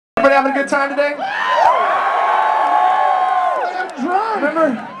Everybody having a good time today?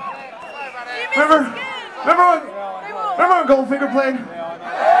 Remember when Goldfinger played?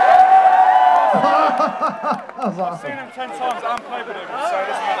 That was awesome. I've seen him 10 times and played with him, so it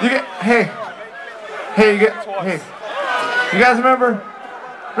doesn't matter. You guys remember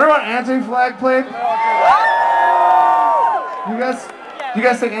when Anti-Flag played? You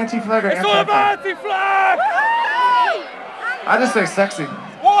guys say Anti-Flag or It's all about Anti-Flag! I just say sexy.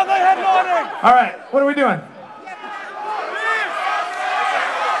 What are they headlining? All right, what are we doing?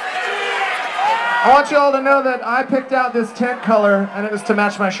 I want you all to know that I picked out this tent color and it was to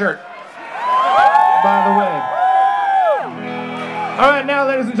match my shirt. By the way. All right, now,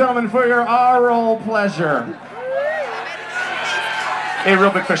 ladies and gentlemen, for your oral pleasure, a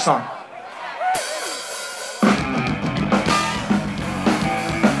Real Big Fish song.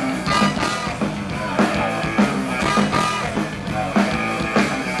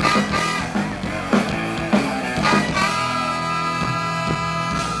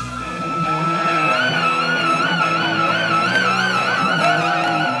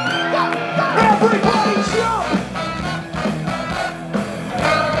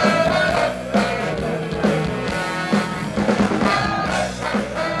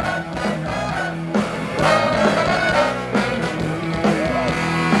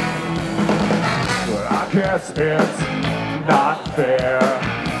 Guess it's not fair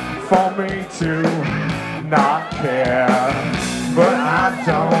for me to not care, but I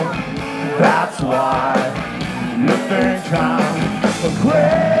don't, that's why you think I'm a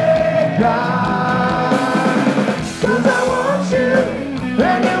great guy. 'Cause I want you,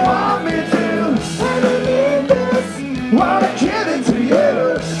 and you want me to, and you need this, wanna give it to you,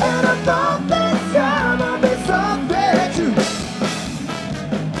 and I thought this time I'd be something to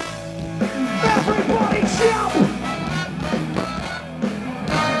everybody jump!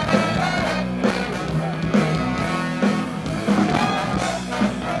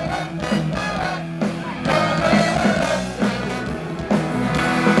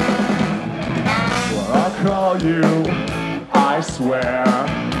 Well, I'll call you, I swear.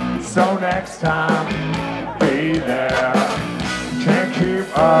 So next time, be there. Can't keep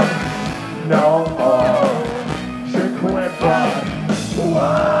up, no more. Should quit, but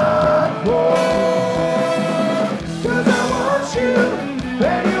what for? 'Cause I want you,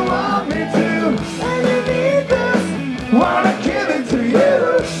 and you want me to, and you need this, wanna give it to you,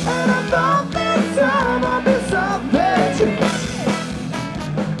 and I thought this time I'd be something to.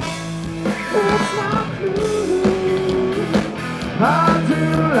 It's not cool, I do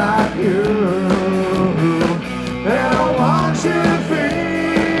like you, and I want you to feel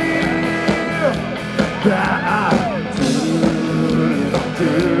that I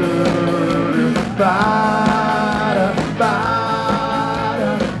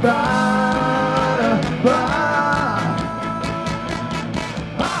Bye.